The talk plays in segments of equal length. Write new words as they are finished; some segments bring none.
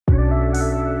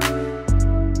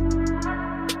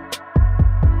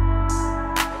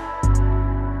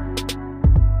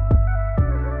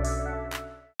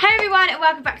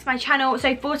welcome back to my channel.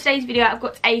 So for today's video I've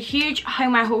got a huge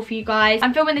homeware haul for you guys.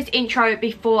 I'm filming this intro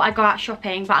before I go out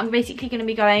shopping, but I'm basically going to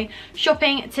be going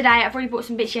shopping today. I've already bought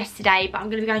some bits yesterday, but I'm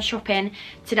going to be going shopping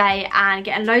today and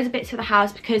getting loads of bits for the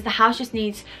house because the house just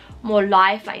needs more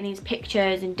life, like it needs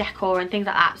pictures and decor and things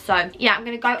like that. So yeah, I'm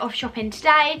gonna go off shopping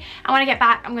today, and when I get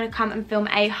back I'm gonna come and film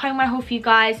a homeware haul for you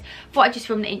guys. Thought I'd just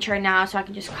film the intro now so I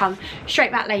can just come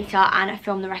straight back later and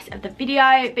film the rest of the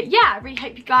video. But yeah, I really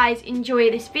hope you guys enjoy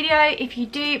this video. If you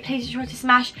do, please be sure to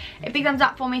smash a big thumbs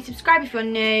up for me, subscribe if you're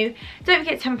new, don't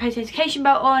forget to turn my post notification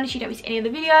bell on so you don't miss any of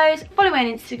the videos, follow me on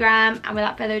Instagram, and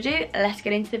without further ado, let's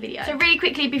get into the video. So really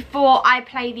quickly before I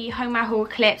play the homeware haul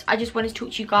clips, I just wanted to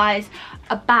talk to you guys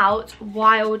about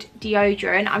Wild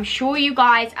deodorant. I'm sure you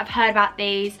guys have heard about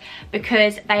these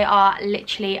because they are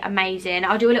literally amazing.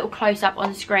 I'll do a little close-up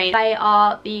on screen. They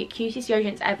are the cutest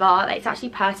deodorants ever. It's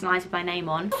actually personalised with my name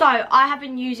on. So I have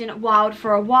been using Wild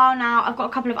for a while now. I've got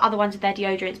a couple of other ones of their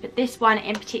deodorants, but this one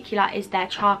in particular is their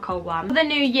charcoal one. For the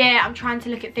new year, I'm trying to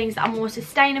look at things that are more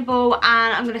sustainable,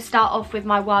 and I'm going to start off with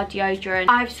my Wild deodorant.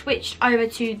 I've switched over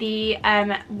to the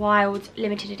Wild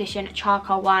limited edition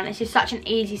charcoal one. It's just such an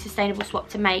easy sustainable swap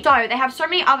to make. So they have so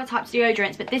many other types of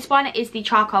deodorants, but this one is the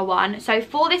charcoal one. So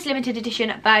for this limited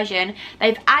edition version,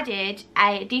 they've added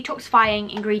a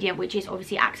detoxifying ingredient, which is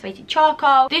obviously activated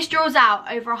charcoal. This draws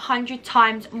out over 100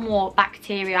 times more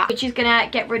bacteria, which is gonna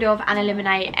get rid of and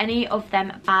eliminate any of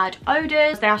them bad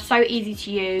odors. They are so easy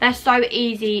to use, they're so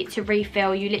easy to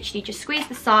refill. You literally just squeeze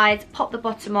the sides, pop the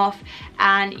bottom off,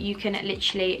 and you can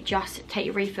literally just take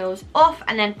your refills off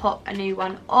and then pop a new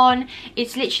one on.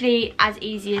 It's literally as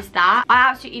easy as that. I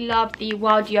absolutely love the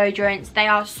Wild deodorants. They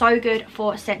are so good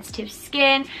for sensitive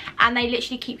skin, and they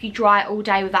literally keep you dry all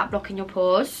day without blocking your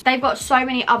pores. They've got so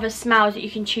many other smells that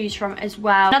you can choose from as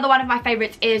well. Another one of my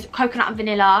favorites is coconut and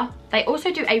vanilla. They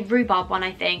also do a rhubarb one,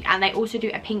 I think, and they also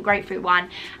do a pink grapefruit one,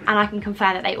 and I can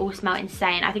confirm that they all smell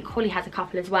insane. I think Holly has a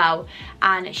couple as well,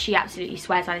 and she absolutely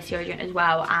swears by this deodorant as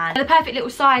well. And the perfect little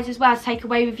size as well to take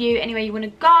away with you anywhere you want to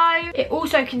go. It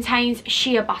also contains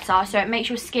shea butter, so it makes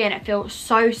your skin feel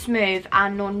so smooth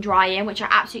and non-drying, which I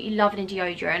absolutely love in a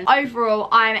deodorant. Overall,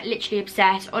 I'm literally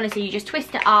obsessed. Honestly, you just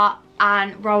twist it up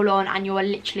and roll on and you're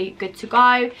literally good to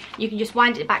go. You can just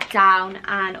wind it back down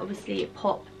and obviously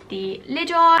pop the lid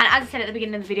on, and as I said at the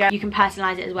beginning of the video, you can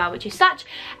personalize it as well, which is such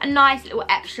a nice little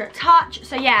extra touch.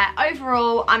 So yeah,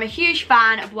 overall I'm a huge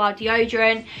fan of Wild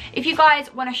deodorant. If you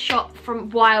guys want to shop from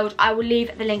Wild, I will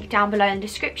leave the link down below in the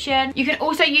description. You can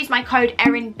also use my code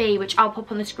ERINB, which I'll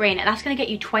pop on the screen, and that's going to get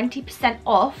you 20%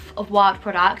 off of Wild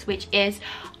products, which is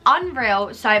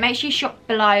unreal. So make sure you shop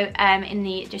below in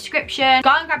the description. Go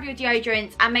and grab your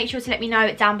deodorants, and make sure to let me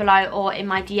know down below or in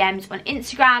my DMs on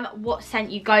Instagram what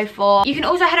scent you go for. You can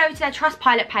also head over to their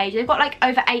Trustpilot page. They've got like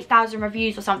over 8,000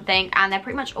 reviews or something, and they're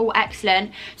pretty much all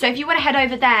excellent. So if you want to head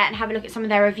over there and have a look at some of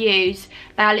their reviews,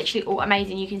 they are literally all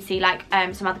amazing. You can see like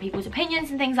some other people's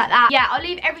opinions and things like that. Yeah, I'll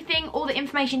leave everything, all the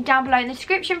information down below in the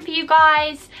description for you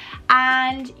guys.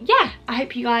 And yeah, I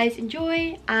hope you guys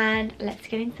enjoy, and let's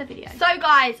get into the video. So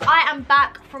guys, I am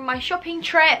back from my shopping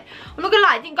trip. I'm not gonna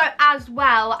lie, it didn't go as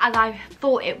well as I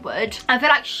thought it would. I feel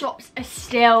like shops are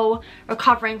still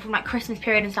recovering from like Christmas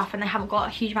period and stuff, and they haven't got a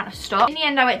huge amount of stock. In the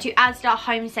end, I went to ASDA,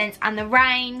 HomeSense, and The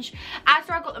Range.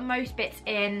 ASDA, I got the most bits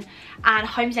in, and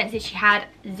HomeSense literally had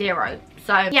 0.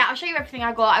 So yeah, I'll show you everything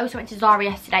I got. I also went to Zara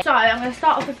yesterday. So I'm going to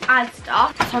start off with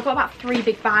ASDA. So I got about 3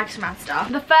 big bags from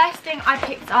ASDA. The first thing I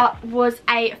picked up was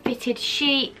a fitted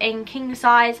sheet in king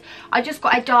size. I just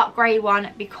got a dark grey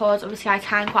one because obviously I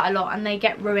tan quite a lot and they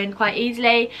get ruined quite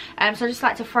easily. So I just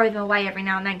like to throw them away every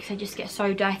now and then because they just get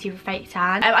so dirty with fake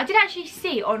tan. I did actually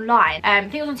see online, I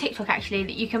think it was on TikTok actually,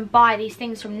 that you can buy these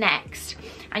things from Next,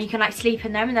 and you can like sleep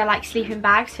in them, and they're like sleeping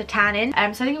bags for tanning. So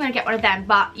I think I'm gonna get one of them.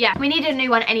 But yeah, we needed a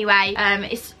new one anyway.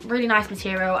 It's really nice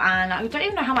material, and I don't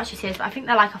even know how much this is, but I think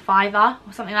they're like a £5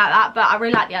 or something like that. But I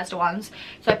really like the ASDA ones,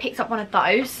 so I picked up one of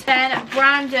those. Then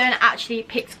Brandon actually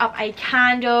picked up a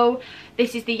candle.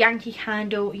 This is the Yankee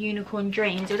Candle Unicorn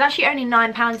Dreams. It was actually only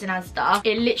 £9 in Asda.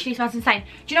 It literally smells insane.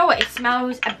 Do you know what? It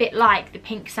smells a bit like the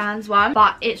Pink Sands one,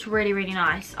 but it's really, really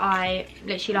nice. I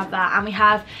literally love that. And we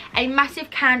have a massive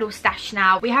candle stash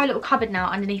now. We have a little cupboard now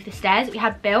underneath the stairs that we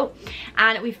had built,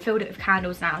 and we've filled it with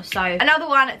candles now. So another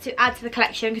one to add to the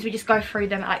collection because we just go through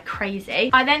them like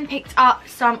crazy. I then picked up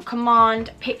some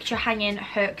Command picture hanging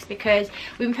hooks because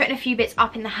we've been putting a few bits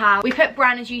up in the house. We put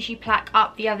Brandon's YouTube plaque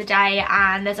up the other day,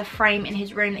 and there's a frame in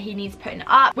his room that he needs putting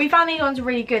up. We found these ones are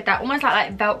really good. They're almost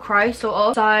like Velcro sort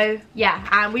of. So yeah,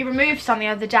 and we removed some the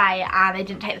other day and they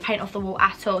didn't take the paint off the wall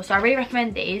at all. So I really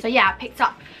recommend these. So yeah, I picked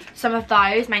up some of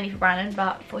those, mainly for Brandon,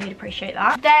 but thought he'd appreciate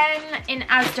that. Then in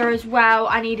ASDA as well,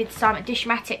 I needed some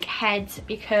Dishmatic heads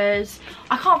because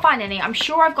I can't find any. I'm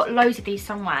sure I've got loads of these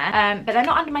somewhere, but they're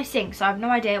not under my sink, so I have no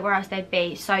idea where else they'd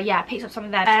be. So yeah, I picked up some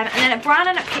of them. And then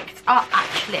Brandon picked up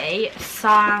actually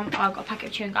some, oh, I've got a packet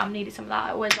of chewing gum, needed some of that.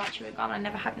 I always like chewing gum, I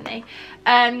never had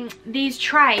any. These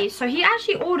trays, so he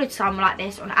actually ordered some like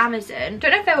this on Amazon.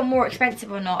 Don't know if they were more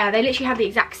expensive or not. They literally have the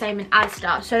exact same in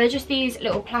ASDA. So they're just these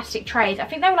little plastic trays. I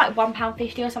think they were like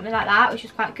 £1.50 or something like that, which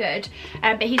is quite good.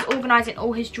 But he's organising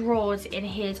all his drawers in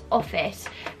his office.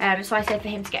 So I said for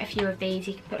him to get a few of these.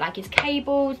 He can put like his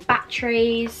cables,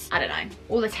 batteries, I don't know,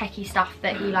 all the techie stuff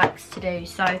that he likes to do.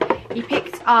 So he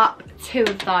picked up 2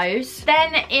 of those.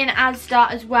 Then in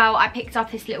ASDA as well, I picked up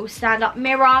this little stand-up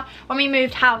mirror. When we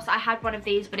moved house, I had one of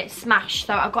these, but it smashed,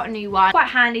 so I got a new one. Quite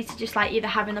handy to just like either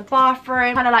have in the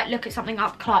bathroom, kind of like look at something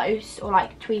up close, or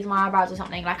like tweeze my eyebrows or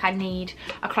something. Like I need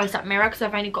a close-up mirror because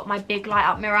I've only got my big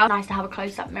light-up mirror. Nice to have a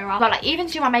close-up mirror, but like even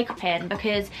to do my makeup in,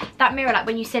 because that mirror, like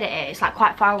when you sit at it, it's like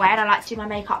quite far away, and I like to do my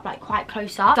makeup like quite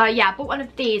close up. So yeah, I bought one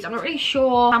of these. I'm not really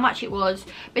sure how much it was,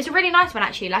 but it's a really nice one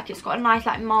actually. Like it's got a nice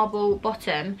like marble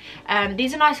bottom.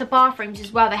 These are nice for bathrooms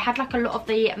as well. They had like a lot of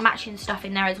the matching stuff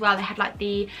in there as well. They had like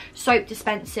the soap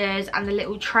dispensers and the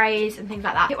little trays and things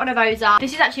like that. Pick one of those up.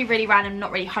 This is actually really random,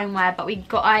 not really homeware, but we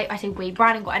got, I say we,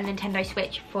 Brandon got a Nintendo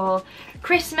Switch for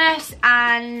Christmas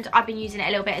and I've been using it a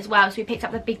little bit as well. So we picked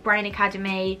up the Big Brain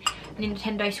Academy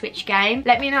Nintendo Switch game.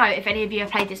 Let me know if any of you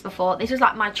have played this before. This was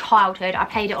like my childhood. I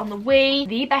played it on the Wii.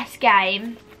 The best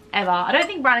game ever. I don't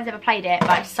think Brandon's ever played it,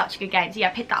 but it's such a good game. So yeah,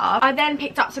 I picked that up. I then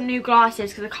picked up some new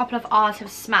glasses because a couple of ours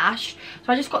have smashed.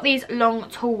 So I just got these long,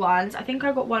 tall ones. I think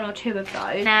I got 1 or 2 of those.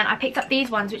 And then I picked up these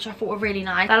ones, which I thought were really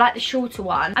nice. I like the shorter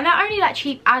one. And they're only like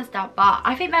cheap ASDA, but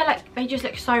I think they're like, they just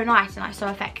look so nice and like so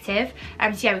effective. So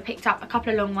yeah, we picked up a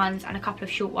couple of long ones and a couple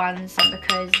of short ones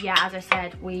because yeah, as I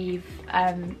said, we've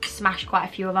smashed quite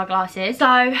a few of our glasses.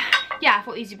 So yeah, I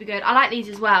thought these would be good. I like these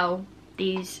as well.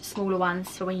 These smaller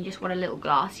ones for when you just want a little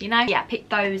glass, you know. Yeah, pick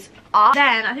those up.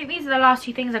 Then I think these are the last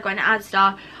 2 things I got in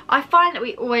ASDA. I find that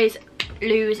we always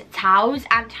lose towels,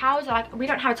 and towels are like, we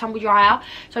don't have a tumble dryer,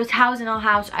 so towels in our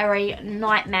house are a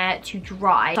nightmare to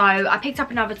dry. So I picked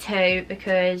up another 2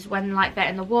 because when like they're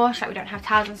in the wash, like we don't have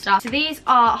towels and stuff. So these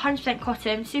are 100%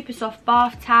 cotton, super soft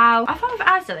bath towel. I find with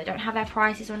ASDA they don't have their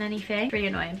prices on anything. It's really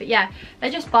annoying, but yeah,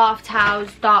 they're just bath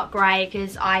towels, dark grey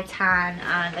because I tan,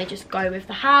 and they just go with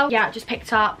the house. Yeah, I just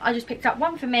picked up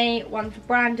 1 for me, 1 for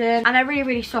Brandon, and they're really,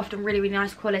 really soft and really, really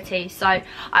nice quality. So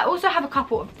I also have a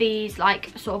couple of these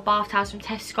like sort of bath towels from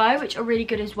Tesco, which are really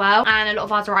good as well, and a lot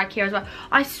of ours are IKEA as well.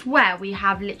 I swear we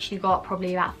have literally got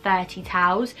probably about 30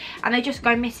 towels and they just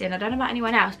go missing. I don't know about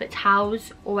anyone else, but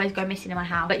towels always go missing in my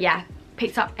house. But yeah,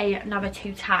 picked up another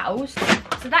 2 towels.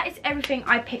 So that is everything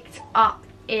I picked up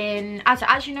in ASDA.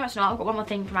 Actually no, it's not. I've got one more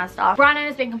thing from ASDA. Brandon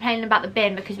has been complaining about the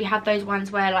bin because we have those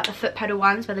ones where like the foot pedal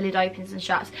ones where the lid opens and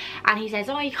shuts, and he says,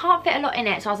 oh, you can't fit a lot in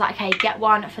it. So I was like, okay, get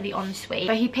one for the ensuite.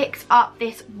 So he picked up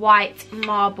this white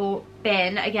marble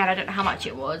bin. Again, I don't know how much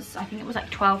it was. I think it was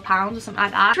like £12 or something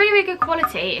like that. It's really, really good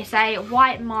quality. It's a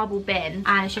white marble bin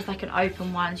and it's just like an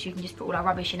open one, so you can just put all our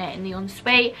rubbish in it in the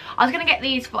ensuite. I was going to get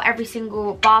these for every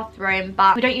single bathroom,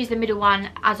 but we don't use the middle one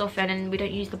as often and we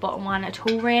don't use the bottom one at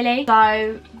all really.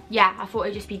 So yeah, I thought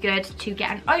it'd just be good to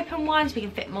get an open one so we can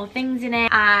fit more things in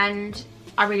it, and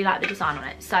I really like the design on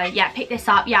it. So yeah, pick this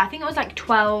up. Yeah, I think it was like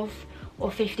 12 or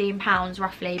 15 pounds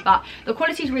roughly, but the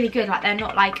quality is really good. Like they're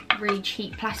not like really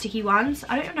cheap plasticky ones.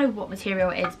 I don't know what material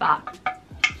it is, but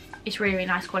it's really, really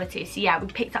nice quality. So yeah, we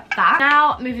picked up that.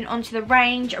 Now moving on to the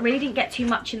range. I really didn't get too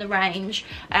much in the range,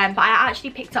 but I actually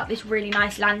picked up this really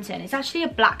nice lantern. It's actually a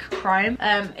black chrome.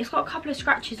 It's got a couple of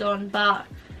scratches on, but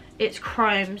it's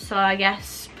chrome, so I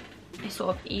guess it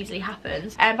sort of easily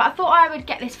happens. But I thought I would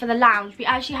get this for the lounge. We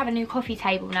actually have a new coffee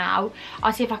table now.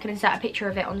 I'll see if I can insert a picture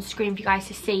of it on the screen for you guys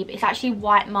to see, but it's actually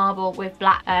white marble with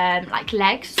black like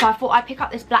legs. So I thought I'd pick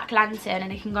up this black lantern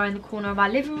and it can go in the corner of our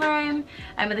living room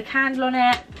with a candle on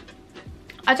it.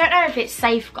 I don't know if it's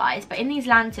safe, guys, but in these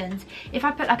lanterns, if I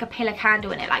put like a pillar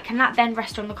candle in it, like can that then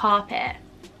rest on the carpet?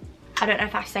 I don't know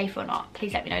if that's safe or not.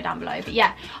 Please let me know down below. But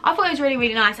yeah, I thought it was really,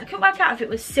 really nice. I couldn't work out if it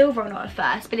was silver or not at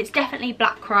first, but it's definitely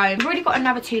black chrome. We've already got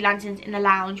another 2 lanterns in the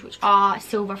lounge, which are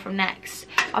silver from Next.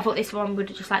 I thought this one would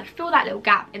just like fill that little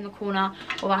gap in the corner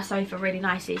of our sofa really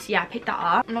nicely. So yeah, I picked that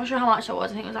up. I'm not sure how much that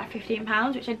was. I think it was like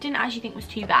 £15, which I didn't actually think was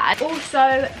too bad.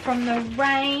 Also from the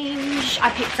range, I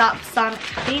picked up some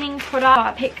cleaning products.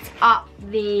 I picked up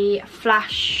the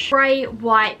Flash Spray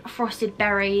Wipe Frosted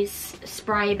Berries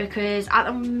spray because at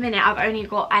the minute I've only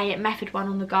got a Method one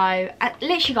on the go.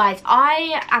 Literally guys,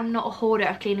 I am not a hoarder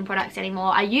of cleaning products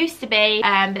anymore. I used to be,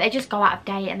 but they just go out of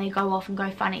date and they go off and go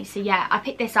funny. So yeah, I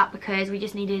picked this up because we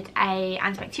just needed a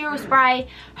antibacterial spray.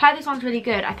 Heard this one's really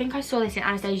good. I think I saw this in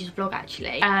Anastasia's vlog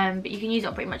actually, but you can use it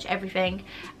on pretty much everything,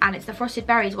 and it's the Frosted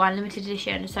Berries one, limited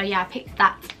edition. So yeah, I picked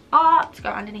that up to go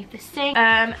underneath the sink,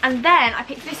 and then I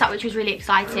picked this up, which was really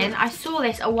exciting. I saw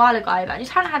this a while ago, but I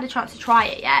just haven't had a chance to try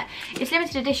it yet. It's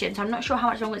limited edition, so I'm not sure how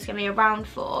much longer it's going to be around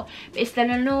for, but it's the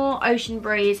Lenore Ocean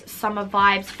Breeze Summer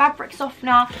Vibes fabric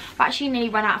softener. I've actually nearly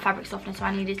run out of fabric softener, so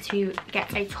I needed to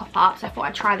get a top up, so I thought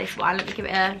I'd try this one. Let me give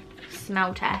it a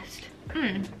smell test.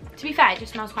 To be fair, it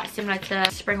just smells quite similar to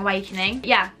Spring Awakening.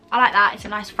 Yeah, I like that. It's a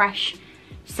nice fresh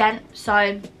scent.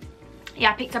 So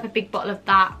yeah, I picked up a big bottle of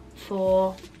that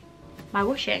for my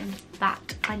washing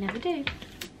that I never do.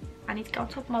 I need to go on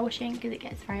top of my washing because it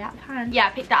gets very out of hand. Yeah, I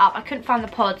picked that up. I couldn't find the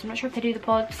pods. I'm not sure if they do the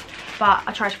pods, but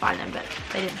I tried to find them, but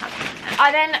they didn't have them in there.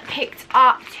 I then picked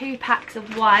up 2 packs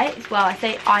of wipes. Well, I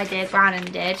say I did, Brandon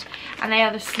did, and they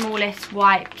are the smallest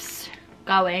wipes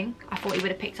going. I thought he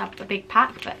would have picked up a big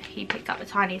pack, but he picked up the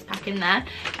tiniest pack in there.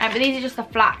 But these are just the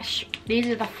Flash. These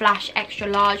are the Flash extra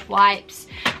large wipes.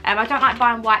 I don't like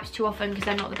buying wipes too often because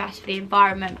they're not the best for the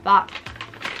environment, but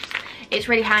it's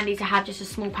really handy to have just a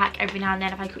small pack every now and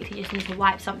then if I quickly just need to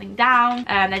wipe something down.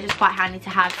 They're just quite handy to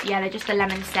have. So yeah, they're just a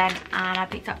lemon scent, and I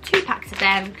picked up 2 packs of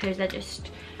them because they're just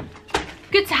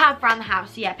good to have around the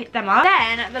house. So yeah, I picked them up.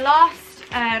 Then the last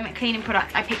cleaning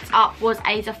product I picked up was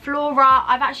a Zaflora.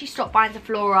 I've actually stopped buying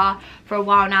Zaflora for a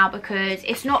while now because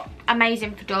it's not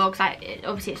amazing for dogs. Like,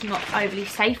 obviously it's not overly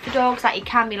safe for dogs. Like, it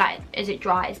can be like as it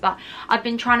dries, but I've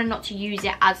been trying not to use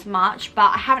it as much.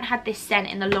 But I haven't had this scent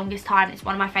in the longest time. It's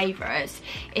one of my favourites.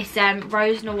 It's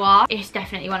Rose Noir. It's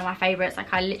definitely one of my favourites.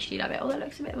 Like, I literally love it. Oh, that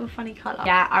looks a bit of a funny colour.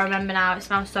 Yeah, I remember now. It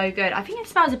smells so good. I think it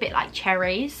smells a bit like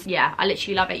cherries. Yeah, I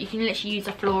literally love it. You can literally use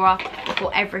Zaflora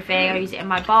for everything. I use it in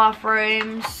my bathrooms,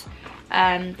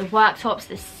 the worktops,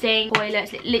 the sink,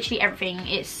 toilets, literally everything.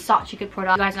 It's such a good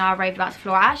product. You guys know I rave about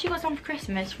Zaflora. I actually got some for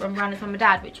Christmas from Brandon's mum and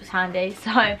dad, which was handy.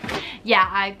 So yeah,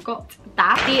 I got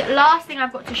that. The last thing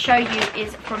I've got to show you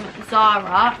is from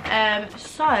Zara.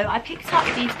 So I picked up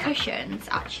these cushions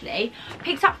actually.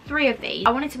 Picked up 3 of these.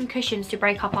 I wanted some cushions to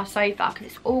break up our sofa because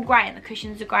it's all grey and the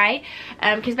cushions are grey.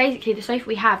 Because basically the sofa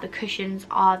we have, the cushions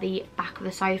are the back of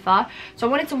the sofa. So I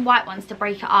wanted some white ones to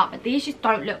break it up, but these just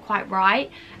don't look quite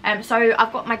right. So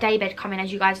I've got my day bed coming,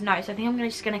 as you guys know, so I think I'm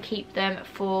just going to keep them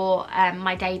for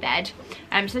my day bed.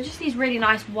 So just these really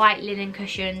nice white linen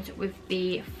cushions with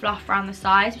the fluff around the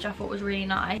sides, which I thought was really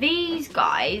nice. These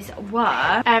guys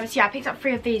were, so yeah, I picked up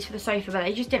 3 of these for the sofa, but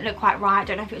they just didn't look quite right. I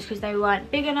don't know if it was because they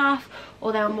weren't big enough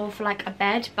or they were more for like a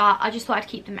bed, but I just thought I'd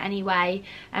keep them anyway.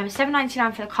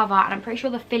 £7.99 for the cover, and I'm pretty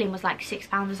sure the filling was like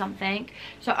 £6 or something.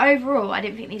 So overall, I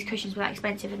didn't think these cushions were that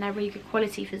expensive, and they're really good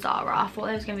quality for Zara. I thought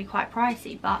they was going to be quite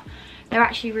pricey, but they're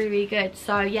actually really, really good.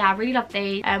 So yeah, I really love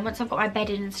these. Once I've got my bed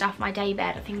in and stuff, my day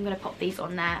bed, I think I'm going to pop these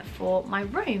on there for my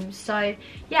room. So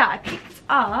yeah, I picked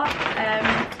up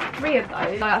 3 of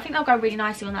those. So I think they'll go really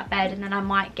nicely on that bed, and then I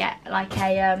might get like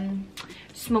a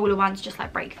smaller ones, just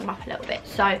like break them up a little bit.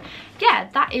 So yeah,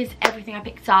 that is everything I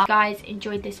picked up. If you guys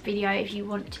enjoyed this video, if you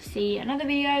want to see another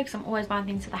video, because I'm always buying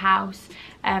things for the house,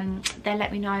 then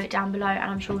let me know down below and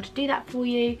I'm sure to do that for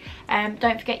you.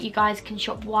 Don't forget, you guys can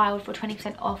shop Wild for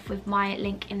 20% off with my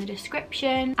link in the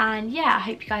description. And yeah, I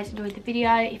hope you guys enjoyed the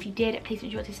video. If you did, please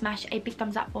make sure to smash a big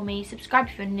thumbs up for me, subscribe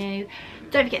if you're new,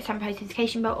 don't forget to turn the post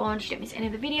notification bell on so you don't miss any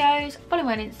of the videos, follow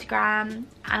me on Instagram, and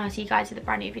I'll see you guys with a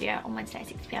brand new video on Wednesday at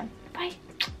 6 PM. Bye.